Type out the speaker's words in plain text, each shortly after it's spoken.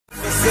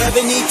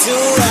72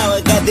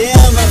 hours, goddamn,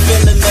 I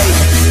feel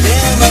amazing.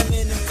 Damn, I'm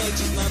in the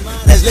matrix. My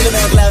mind is living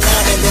on cloud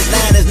nine, and this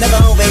line is never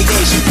on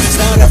vacation.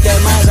 Start up that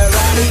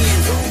Maserati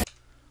and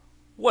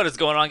What is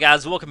going on,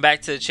 guys? Welcome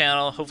back to the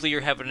channel. Hopefully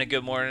you're having a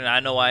good morning. I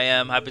know I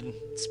am. I've been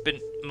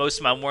spent most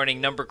of my morning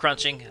number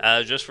crunching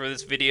just for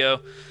this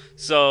video.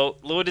 So,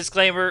 little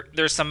disclaimer,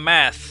 there's some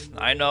math.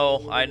 I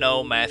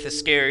know, math is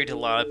scary to a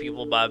lot of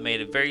people, but I've made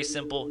it very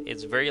simple.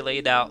 It's very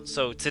laid out.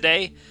 So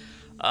today,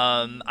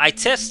 I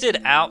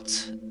tested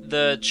out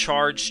the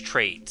charge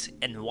trait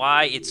and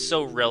why it's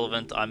so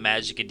relevant on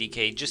Magic and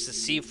DK, just to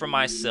see for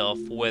myself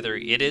whether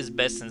it is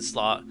best in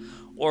slot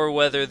or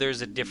whether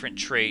there's a different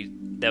trait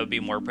that would be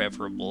more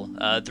preferable.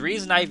 The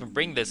reason I even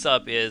bring this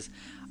up is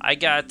I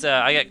got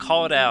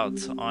called out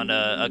on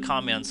a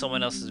comment on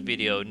someone else's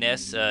video,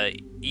 Ness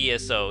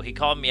ESO. He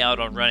called me out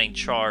on running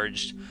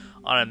charged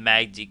on a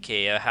Mag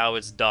DK, how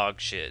it's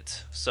dog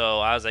shit. So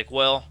I was like,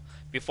 well,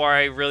 before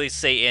I really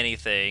say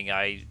anything,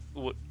 I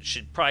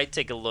should probably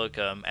take a look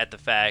at the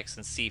facts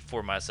and see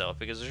for myself,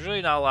 because there's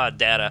really not a lot of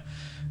data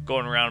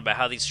going around about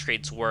how these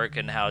traits work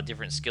and how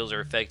different skills are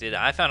affected.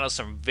 I found out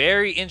some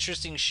very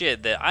interesting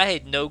shit that I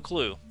had no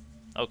clue.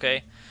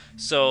 Okay,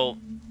 so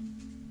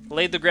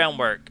laid the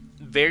groundwork.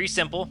 Very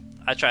simple.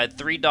 I tried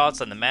 3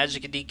 dots on the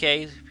Magic and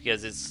DK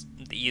because it's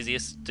the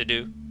easiest to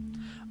do.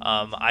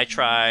 I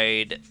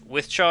tried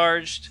with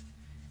charged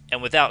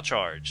and without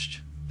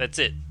charged. That's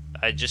it.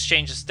 I just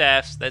changed the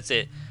staffs. That's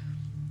it.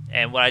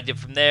 And what I did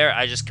from there,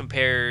 I just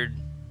compared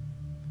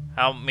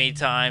how many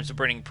times the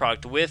burning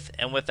procced with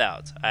and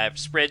without. I have a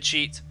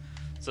spreadsheet,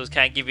 so it's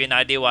kind of give you an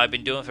idea what I've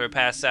been doing for the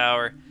past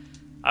hour.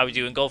 I would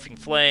do engulfing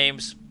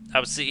flames. I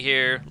would sit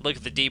here, look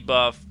at the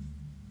debuff,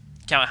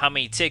 count how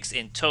many ticks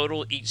in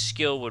total each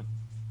skill would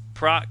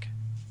proc.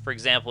 For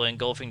example,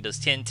 engulfing does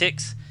 10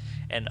 ticks,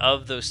 and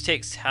of those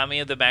ticks, how many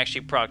of them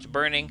actually procced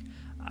burning?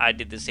 I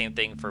did the same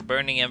thing for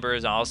burning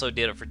embers. I also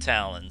did it for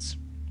talons.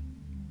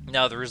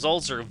 Now the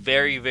results are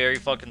very, very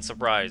fucking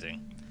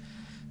surprising.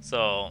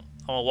 So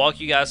I'm gonna walk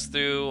you guys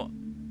through.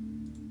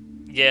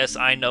 Yes,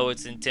 I know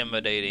it's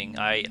intimidating.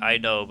 I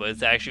know, but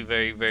it's actually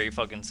very, very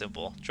fucking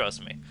simple.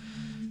 Trust me.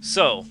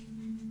 So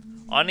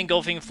on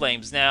engulfing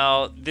flames,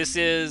 now this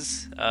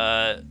is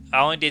I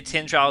only did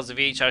 10 trials of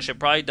each. I should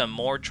probably done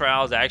more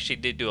trials. I actually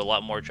did do a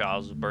lot more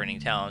trials with burning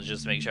talons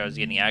just to make sure I was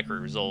getting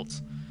accurate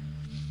results.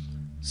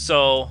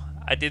 So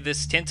I did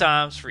this 10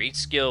 times for each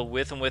skill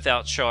with and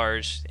without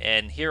charge,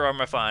 and here are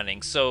my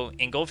findings. So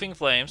engulfing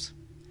flames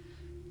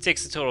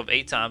takes a total of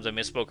 8 times. I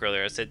misspoke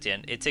earlier, I said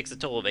 10. It takes a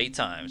total of 8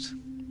 times.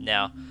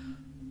 Now,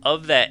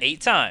 of that 8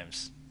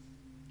 times,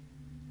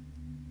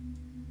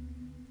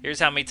 here's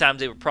how many times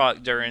they were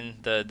proc during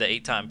the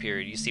 8-time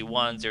period. You see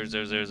 1, 0,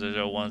 0, 0, 0,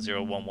 0, 1,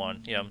 0, 1,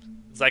 1. You know,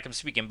 it's like I'm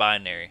speaking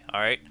binary,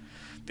 alright?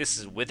 This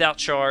is without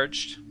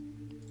charged.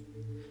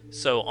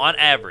 So, on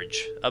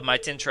average, of my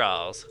 10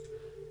 trials,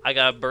 I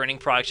got a burning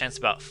proc chance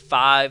about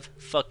 5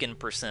 fucking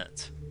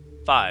 %.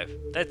 5.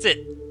 That's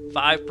it.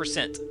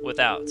 5%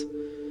 without.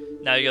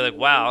 Now you're like,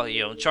 wow,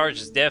 you know,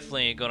 charge is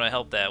definitely going to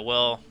help that.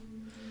 Well,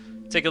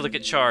 take a look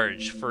at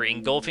charge for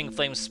engulfing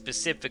flames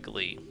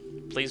specifically.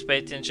 Please pay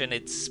attention.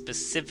 It's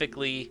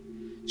specifically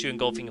to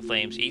engulfing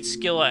flames. Each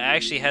skill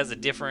actually has a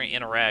different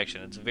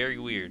interaction. It's very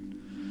weird.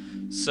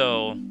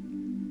 So,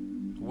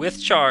 with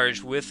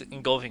charge, with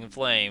engulfing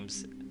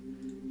flames,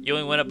 you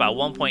only went up by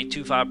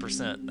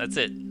 1.25%. That's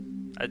it.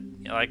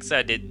 Like I said,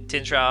 I did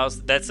 10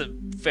 trials. That's a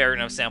fair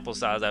enough sample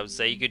size, I would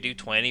say. You could do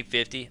 20,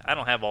 50. I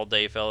don't have all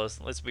day,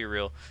 fellas. Let's be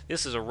real.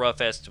 This is a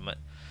rough estimate.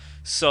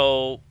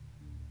 So,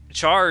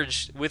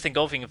 charge with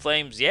engulfing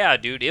flames, yeah,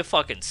 dude, it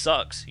fucking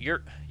sucks.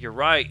 You're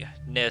right,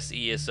 Ness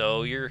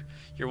ESO. You're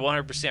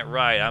 100%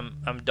 right.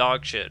 I'm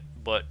dog shit.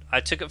 But I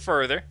took it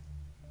further.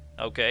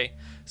 Okay,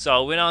 so I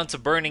went on to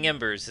burning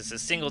embers. It's a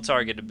single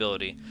target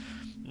ability.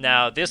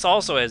 Now this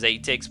also has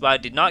 8 ticks, but I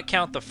did not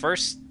count the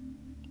first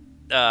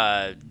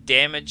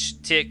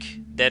damage tick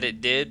that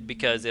it did,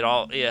 because it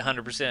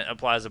 100%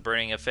 applies a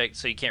burning effect,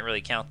 so you can't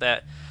really count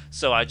that.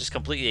 So I just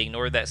completely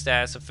ignored that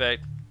status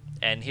effect,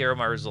 and here are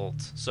my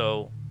results.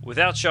 So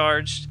without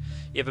charged,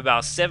 you have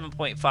about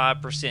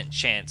 7.5%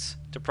 chance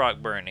to proc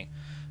burning.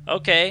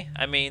 Okay,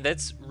 I mean,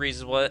 that's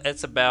reasonable.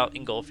 That's about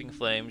engulfing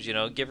flames, you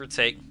know, give or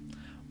take.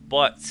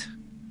 But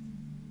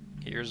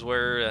here's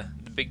where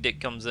the big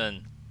dick comes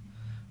in.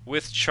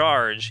 With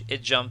charge,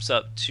 it jumps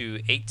up to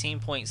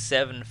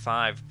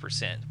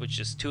 18.75%, which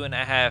is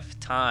 2.5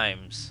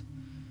 times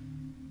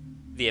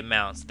the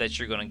amounts that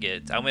you're going to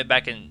get. I went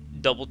back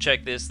and double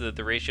checked this. The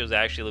ratio is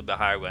actually a little bit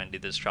higher when I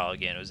did this trial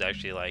again. It was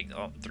actually like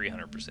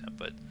 300%.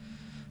 But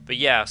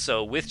yeah,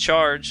 so with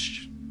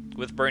charge,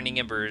 with burning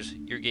embers,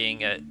 you're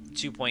getting a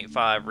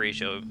 2.5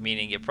 ratio,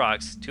 meaning it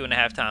procs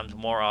 2.5 times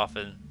more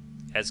often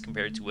as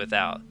compared to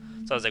without.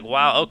 So I was like,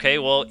 wow, okay,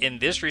 well, in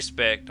this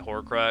respect,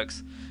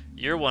 Hoarcrux,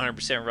 you're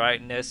 100% right,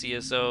 and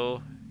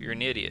SESO, you're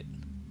an idiot,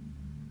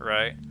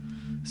 right?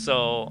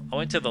 So I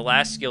went to the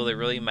last skill that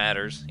really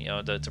matters, you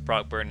know, to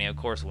proc burning. Of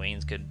course,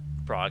 Wings could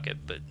proc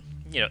it, but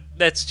you know,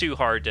 that's too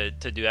hard to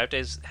do. I have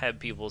to have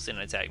people sit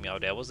and attack me all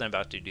day. I wasn't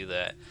about to do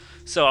that.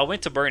 So I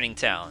went to Burning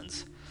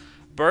Talons.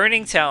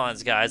 Burning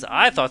Talons, guys.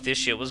 I thought this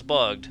shit was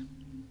bugged.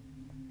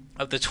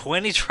 Of the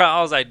 20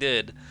 trials I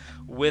did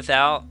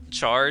without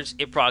charge,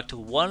 it procced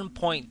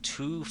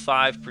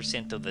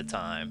 1.25% of the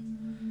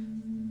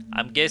time.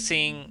 I'm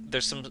guessing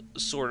there's some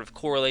sort of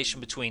correlation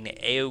between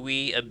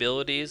AoE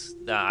abilities.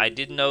 I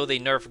didn't know they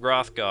nerfed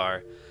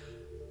Grothgar,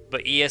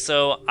 but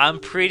ESO, I'm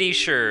pretty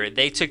sure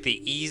they took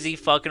the easy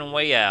fucking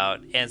way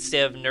out. And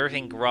instead of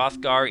nerfing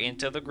Grothgar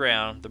into the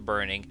ground, the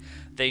burning,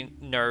 they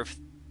nerfed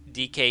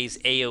DK's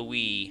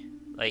AoE.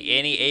 Like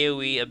any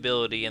AoE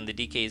ability in the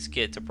DK's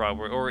kit to proc,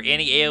 or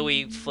any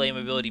AoE flame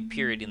ability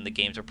period in the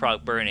game to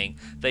proc burning,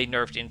 they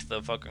nerfed into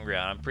the fucking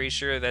ground. I'm pretty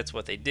sure that's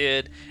what they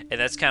did, and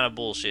that's kind of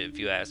bullshit if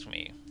you ask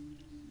me.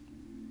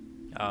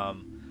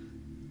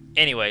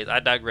 Anyways, I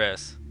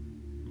digress.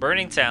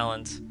 Burning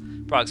Talons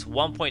procs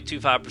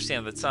 1.25%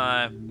 of the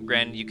time.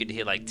 Granted, you could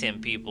hit like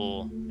 10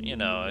 people. You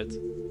know, it's,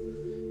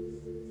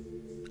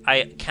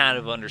 I kind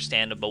of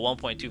understand it, but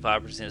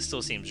 1.25%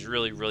 still seems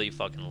really, really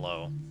fucking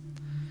low.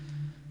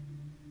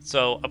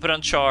 So I put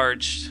on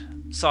charged,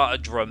 saw a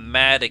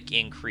dramatic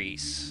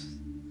increase.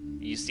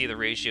 You see the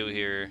ratio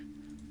here,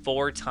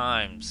 4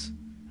 times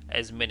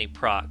as many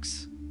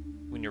procs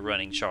when you're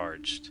running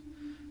charged.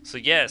 So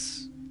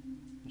yes,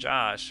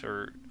 Josh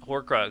or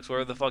Hoarcrux,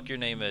 whatever the fuck your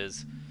name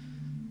is,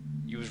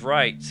 you was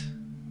right.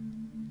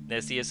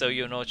 That's ESO,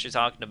 you don't know what you're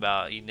talking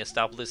about. You need to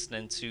stop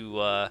listening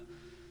to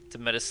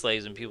meta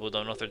slaves and people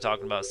don't know what they're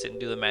talking about. Sit and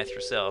do the math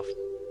yourself.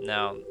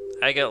 Now,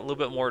 I got a little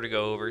bit more to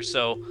go over.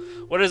 So,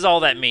 what does all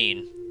that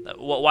mean?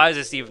 Why is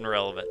this even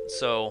relevant?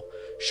 So,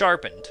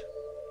 sharpened,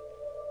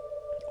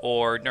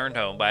 or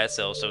Nernhome by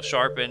itself. So,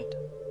 sharpened,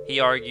 he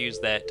argues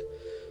that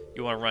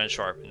you want to run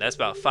sharpened. That's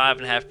about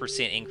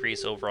 5.5%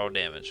 increase overall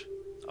damage.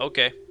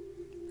 Okay,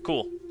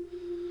 cool.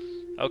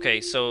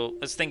 Okay, so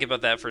let's think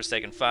about that for a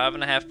second.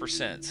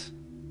 5.5%.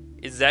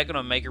 Is that going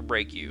to make or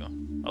break you?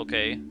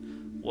 Okay,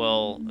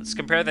 well, let's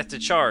compare that to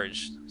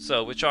charge.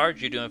 So, with charge,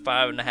 you're doing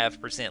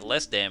 5.5%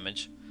 less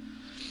damage.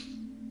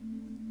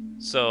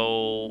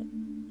 So,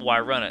 why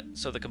run it?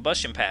 So the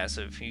combustion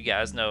passive, you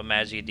guys know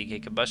Magicka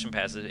DK combustion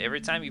passive. Every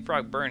time you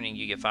proc burning,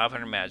 you get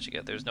 500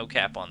 Magicka. There's no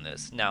cap on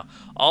this. Now,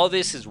 all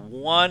this is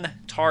one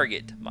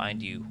target,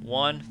 mind you.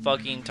 One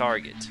fucking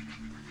target.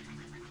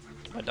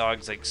 My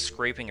dog's like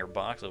scraping her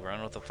box over. I don't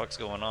know what the fuck's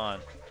going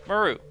on.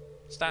 Maru,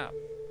 stop.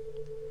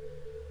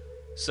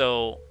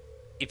 So,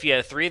 if you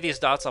have 3 of these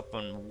dots up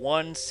on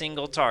one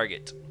single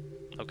target,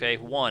 okay,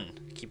 one.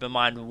 Keep in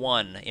mind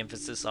one.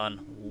 Emphasis on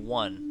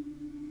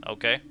one.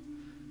 Okay?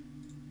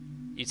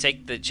 You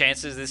take the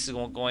chances this is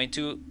going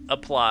to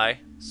apply.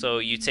 So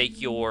you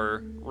take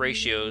your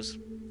ratios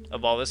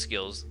of all the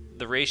skills.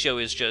 The ratio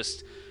is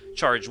just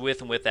charge with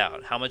and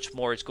without. How much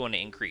more it's going to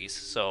increase.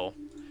 So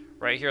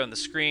right here on the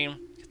screen,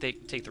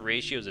 take the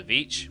ratios of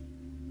each.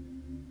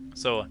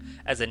 So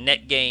as a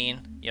net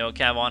gain, you know,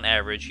 kind of on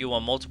average, you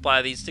want to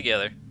multiply these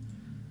together.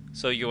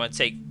 So you want to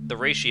take the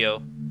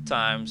ratio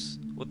times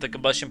what the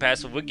combustion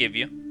passive would give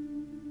you,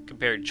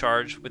 compared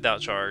charge without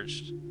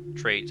charge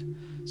trait.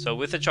 So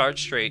with a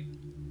charge trait,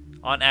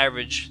 on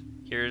average,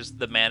 here's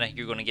the mana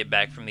you're going to get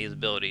back from these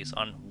abilities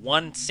on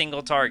one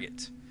single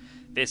target.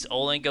 This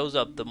only goes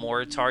up the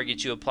more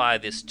targets you apply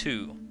this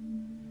to,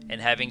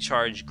 and having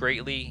charge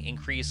greatly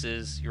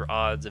increases your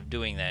odds of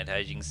doing that,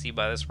 as you can see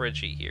by the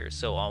spreadsheet here.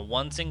 So on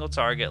one single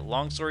target,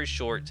 long story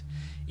short,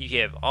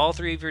 you have all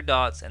 3 of your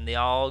dots and they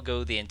all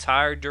go the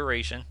entire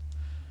duration.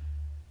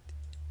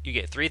 You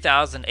get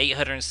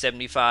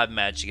 3,875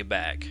 Magicka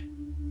back.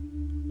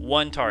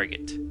 One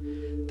target.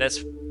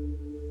 That's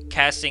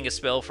casting a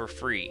spell for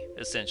free,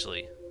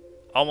 essentially.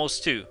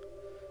 Almost 2.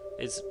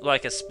 It's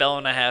like a spell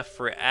and a half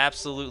for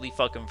absolutely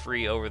fucking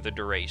free over the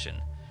duration.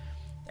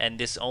 And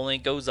this only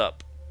goes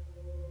up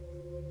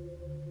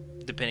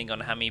depending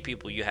on how many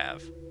people you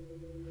have.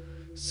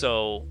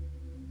 So,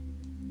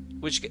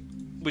 which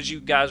would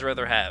you guys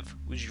rather have?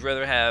 Would you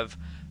rather have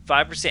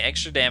 5%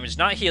 extra damage,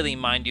 not healing,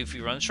 mind you, if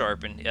you run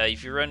Sharpen.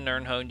 If you run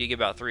Nernhone, you get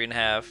about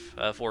 3.5,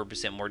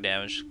 4% more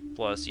damage.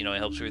 Plus, you know, it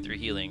helps with your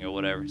healing or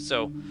whatever.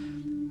 So,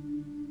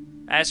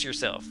 ask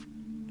yourself,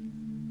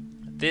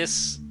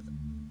 this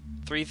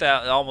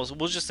 3,000, almost,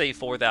 we'll just say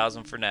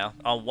 4,000 for now,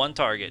 on one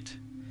target,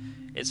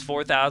 it's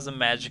 4,000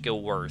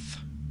 Magicka worth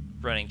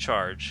running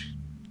charge.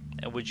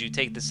 And would you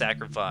take the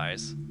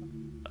sacrifice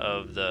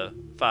of the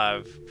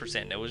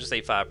 5%? We'll just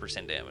say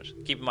 5% damage.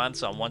 Keep in mind,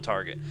 it's on one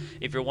target.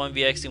 If you're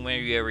 1vxing, when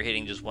are you ever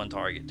hitting just one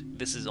target?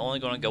 This is only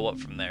going to go up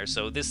from there.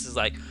 So this is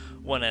like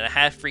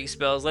 1.5 free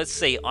spells. Let's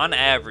say on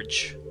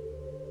average,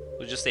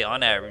 we'll just say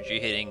on average, you're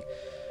hitting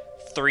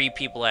 3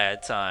 people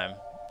at a time.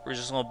 We're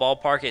just going to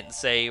ballpark it and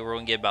say we're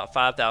going to get about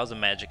 5,000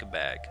 Magicka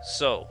back.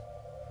 So,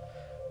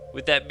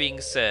 with that being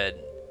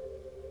said,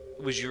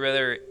 would you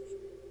rather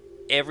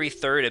every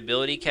third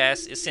ability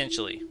cast?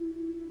 Essentially.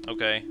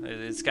 Okay?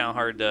 It's kind of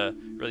hard to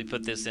really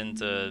put this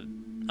into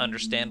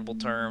understandable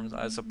terms,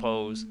 I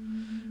suppose.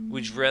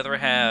 Would you rather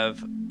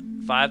have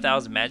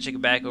 5,000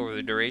 Magicka back over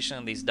the duration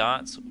of these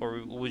dots,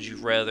 or would you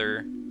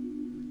rather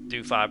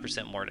do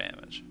 5% more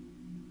damage?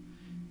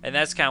 And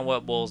that's kind of what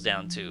it boils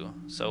down to.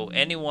 So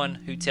anyone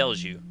who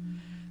tells you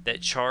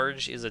that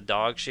charge is a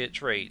dog shit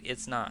trait.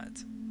 It's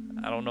not.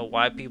 I don't know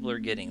why people are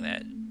getting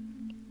that.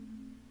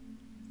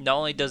 Not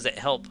only does it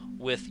help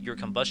with your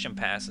combustion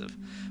passive,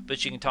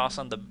 but you can toss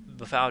on the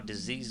Befouled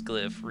Disease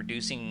glyph,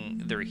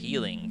 reducing their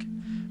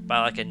healing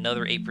by like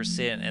another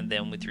 8%, and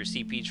then with your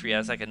CP tree,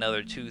 that's like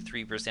another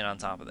 2-3% on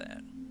top of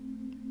that.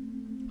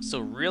 So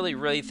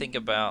really think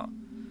about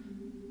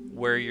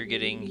where you're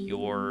getting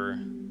your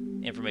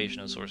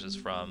information and sources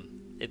from.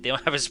 If they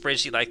don't have a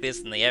spreadsheet like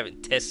this and they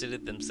haven't tested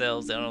it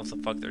themselves, they don't know what the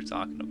fuck they're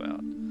talking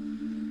about.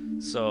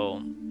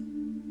 So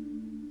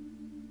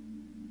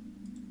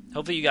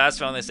hopefully you guys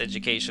found this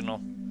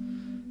educational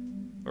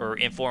or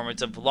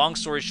informative. Long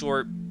story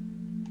short,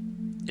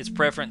 its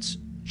preference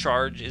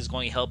charge is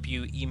going to help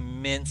you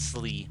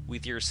immensely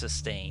with your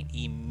sustain.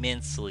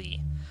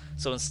 Immensely.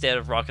 So instead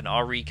of rocking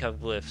all recov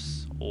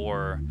glyphs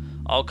or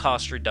all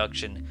cost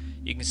reduction,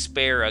 you can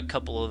spare a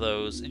couple of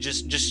those.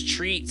 Just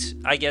treat,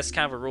 I guess,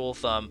 kind of a rule of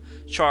thumb,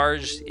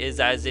 charge is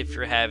as if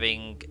you're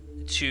having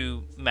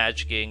 2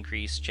 magic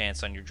increase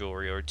chance on your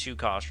jewelry, or 2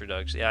 cost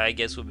reduction. Yeah, I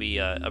guess would be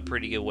a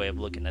pretty good way of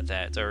looking at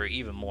that, or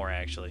even more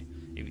actually,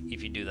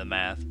 if you do the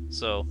math.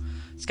 So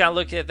it's kind of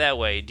look at it that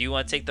way. Do you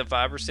want to take the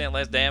 5%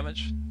 less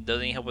damage?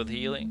 Doesn't it help with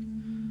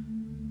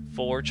healing?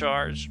 4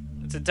 charge?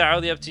 It's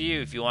entirely up to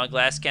you. If you want a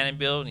glass cannon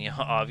build, you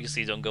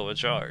obviously don't go with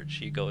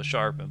charge. You go with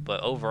sharpen.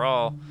 But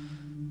overall,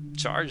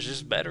 charge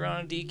is better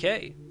on a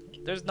DK.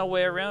 There's no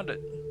way around it.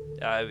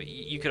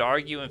 You could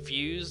argue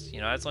infused.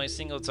 That's only a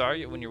single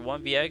target. When you're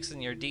 1vx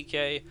and you're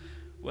DK,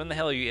 when the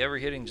hell are you ever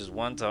hitting just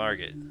one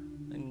target?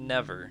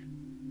 Never.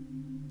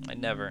 I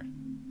never.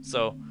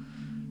 So,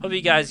 hope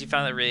you guys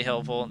found that really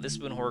helpful. This has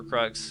been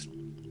Hoarcrux.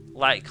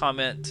 Like,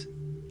 comment,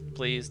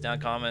 please, down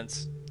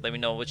comments. Let me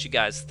know what you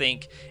guys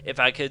think. If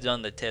I could have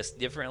done the test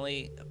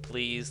differently,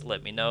 please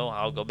let me know.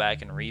 I'll go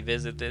back and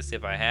revisit this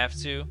if I have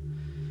to.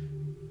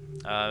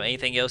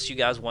 Anything else you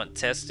guys want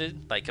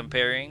tested, like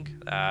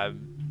comparing?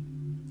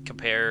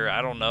 Compare,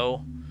 I don't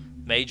know,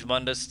 Mage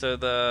Mundus to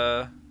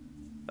the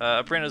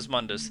Apprentice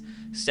Mundus.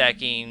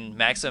 Stacking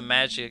maximum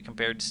magic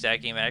compared to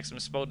stacking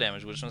maximum spell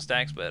damage. Which one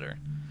stacks better?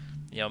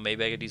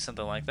 Maybe I could do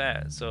something like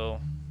that.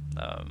 So,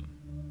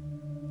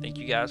 thank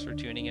you guys for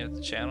tuning in to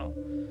the channel.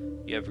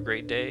 You have a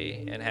great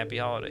day and happy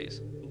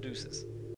holidays. Deuces.